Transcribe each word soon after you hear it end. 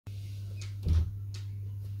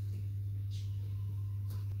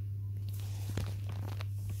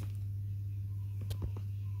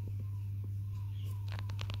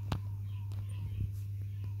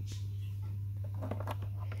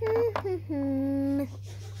Ooh,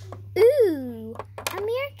 a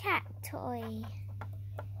meerkat toy.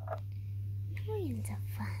 Toys are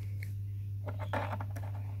fun.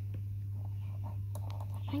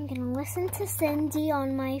 I'm gonna listen to Cindy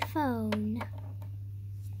on my phone.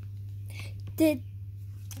 Did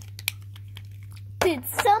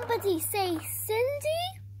somebody say Cindy?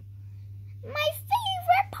 My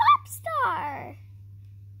favorite pop star.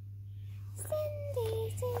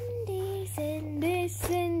 Cindy, Cindy, Cindy,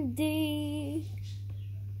 Cindy.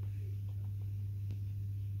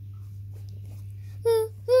 Ooh,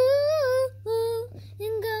 ooh, ooh,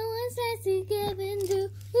 and go and tries to give and do.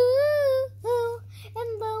 Ooh, ooh,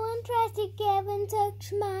 and Bowen tries to give and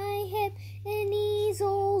touch my hip, and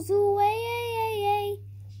easels away.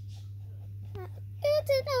 You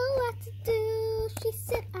didn't know what to do. She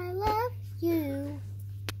said, I love you.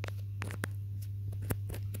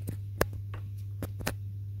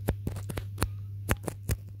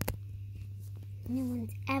 No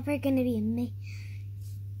one's ever gonna be amazed.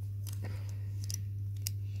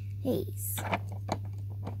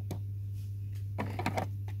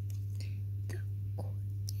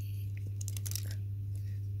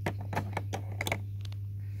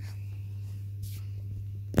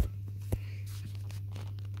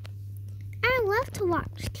 I love to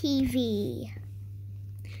watch TV.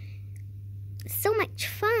 So much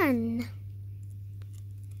fun.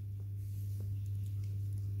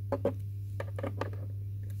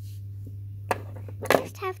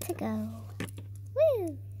 Just have to go.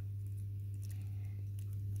 Woo!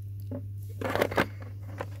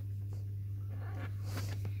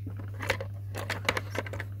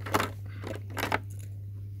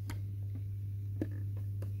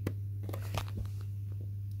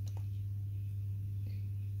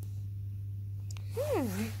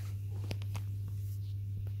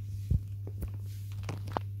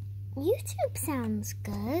 YouTube sounds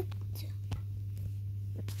good.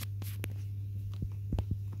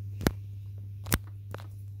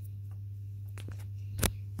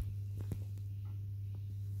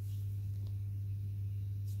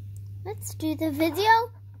 Let's do the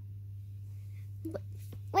video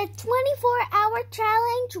with 24-hour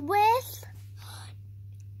challenge with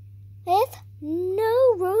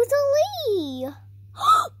no Rosalie.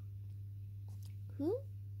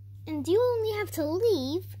 And you only have to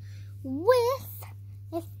leave with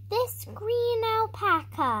this green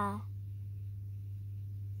alpaca.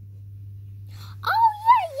 Oh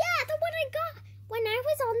yeah, the one I got when I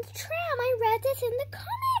was on the tram. I read this in the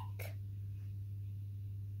comic.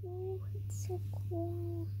 Oh, it's so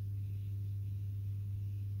cool.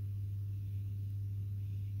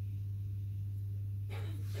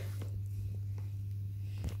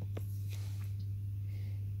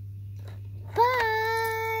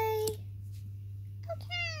 Bye.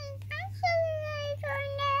 Okay, I'll see you later,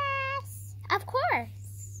 Ness. Of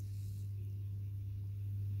course.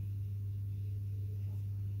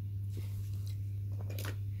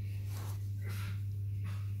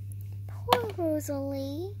 Poor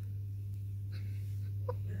Rosalie.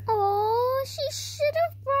 Oh, she should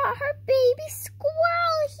have brought her baby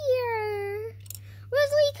squirrel here.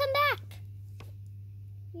 Rosalie, come back.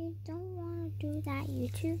 You don't want to do that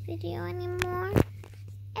YouTube video anymore?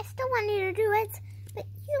 I still want you to do it, but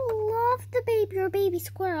you love your baby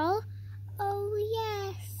squirrel. Oh,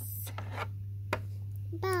 yes.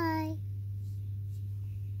 Bye.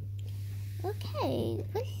 Okay,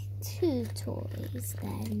 with 2 toys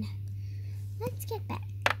then. Let's get back.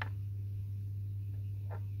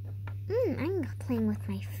 I'm playing with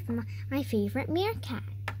my favorite meerkat.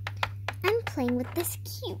 I'm playing with this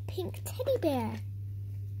cute pink teddy bear.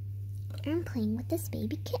 I'm playing with this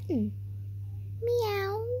baby kitten.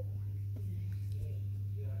 Meow.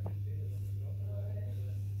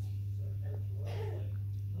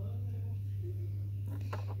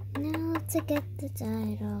 Now to get the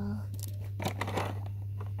title.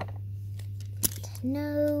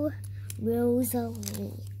 No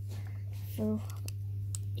Rosalie. So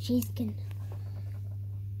she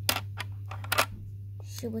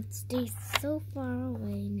would stay so far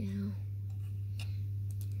away now.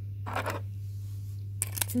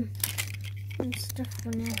 And stuff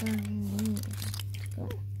will never move. Go.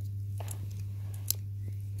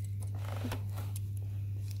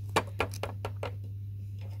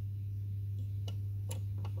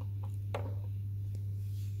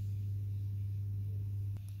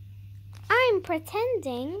 I'm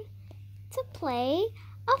pretending to play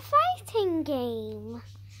a fighting game.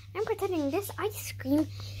 I'm pretending this ice cream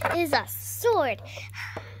is a sword.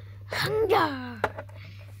 Hunger.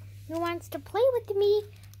 Who wants to play with me?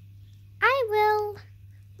 I will.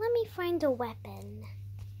 Let me find a weapon.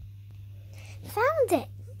 Found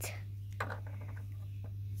it.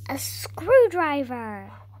 a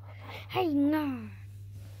screwdriver. Hanger.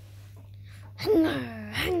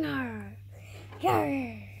 Hanger. Hanger.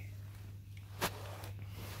 Yarr.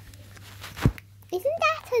 Isn't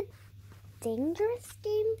that a dangerous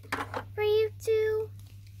game for you two?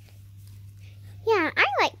 Yeah, I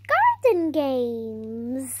like garden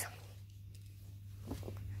games.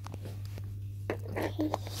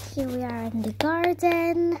 Okay, here we are in the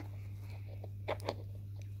garden.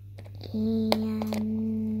 And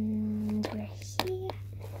we're here.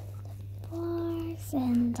 Bars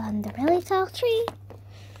and on the really tall tree.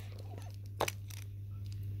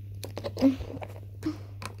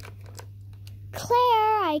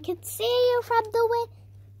 Claire, I can see you from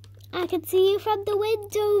the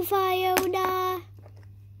window, Viona.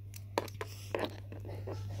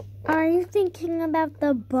 Are you thinking about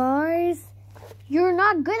the bars? You're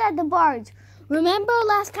not good at the bars. Remember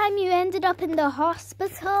last time you ended up in the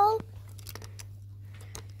hospital?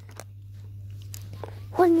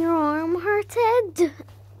 When your arm hurted?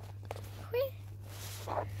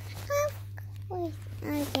 Oh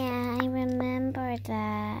yeah, I remember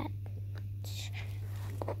that.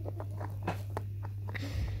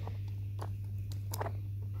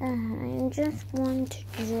 I just want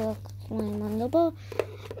to climb on the ball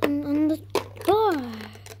and on the bars.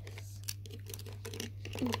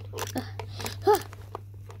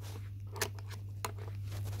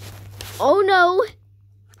 Oh no!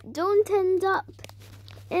 Don't end up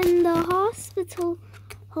in the hospital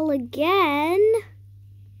again,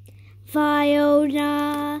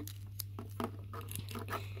 Viona.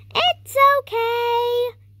 It's okay.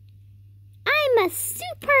 I'm a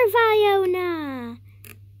super Viona.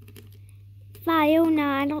 Viona,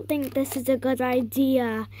 I don't think this is a good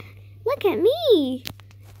idea. Look at me.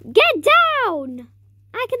 Get down!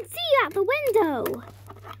 I can see you out the window.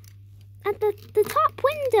 At the top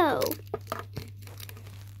window.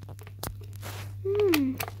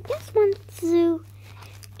 I just want to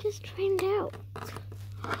just find out.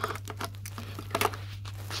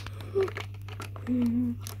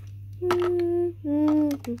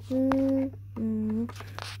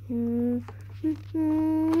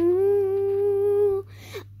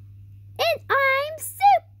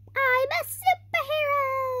 I'm a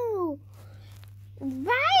superhero!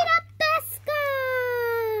 Right up the sky!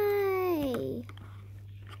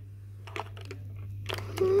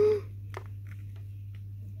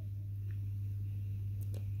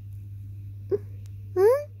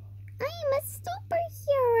 I'm a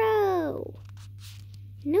superhero!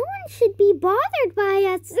 No one should be bothered by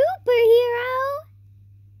a superhero!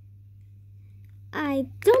 I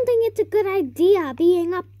don't think it's a good idea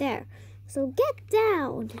being up there, so get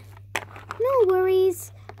down. No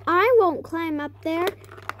worries, I won't climb up there.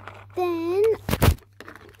 Then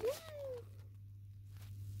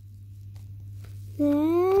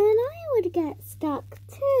I would get stuck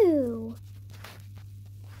too.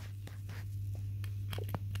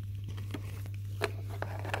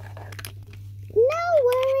 No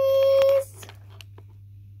worries.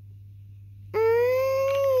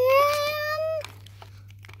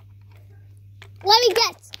 Let me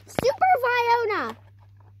guess. Super Viona.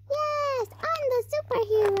 Yes, I'm the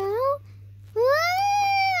superhero.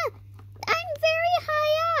 Ah, I'm very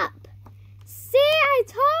high up. See, I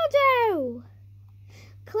told you.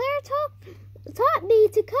 Claire taught me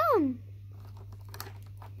to come.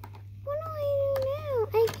 What do I do now?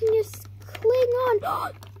 I can just cling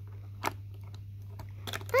on.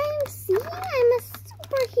 I'm a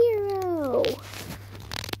superhero.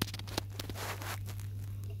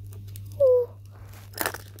 Ooh.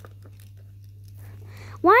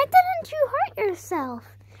 Why didn't you hurt yourself?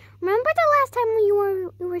 Remember the last time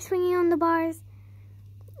we were swinging on the bars?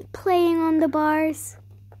 Playing on the bars?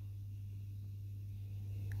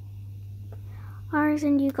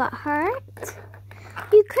 And you got hurt?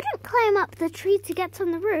 You couldn't climb up the tree to get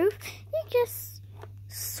on the roof. You just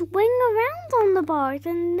swing around on the bars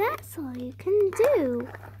and that's all you can do.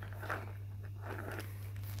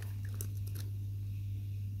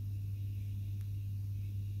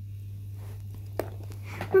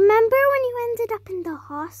 Remember when you ended up in the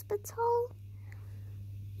hospital?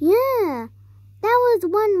 Yeah, that was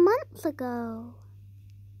 1 month ago.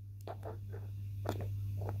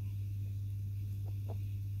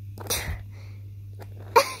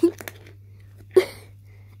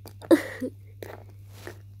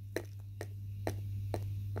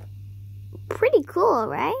 Pretty cool,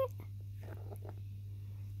 right?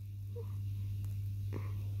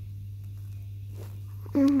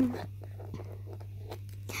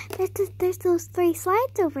 There's those 3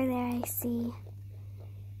 slides over there, I see.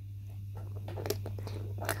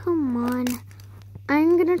 Come on.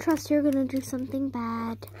 I'm gonna trust you're gonna do something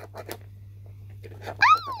bad.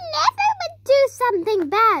 I never would do something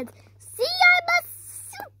bad. See, I'm a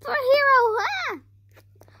superhero, huh?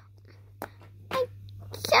 I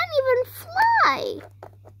can't even fly.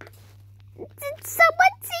 Did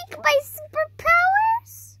someone take my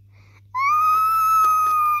superpowers?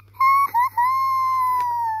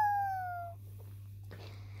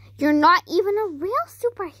 You're not even a real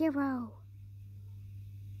superhero.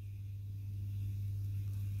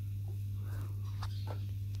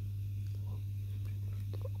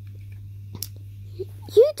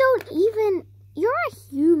 You're a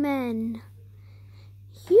human.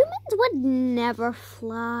 Humans would never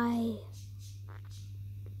fly.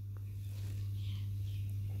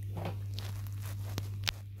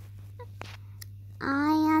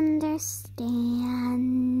 I understand.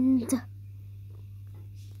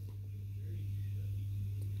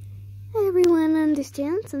 Everyone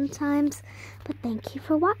understands sometimes, but thank you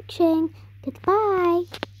for watching. Goodbye.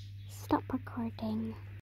 Stop recording.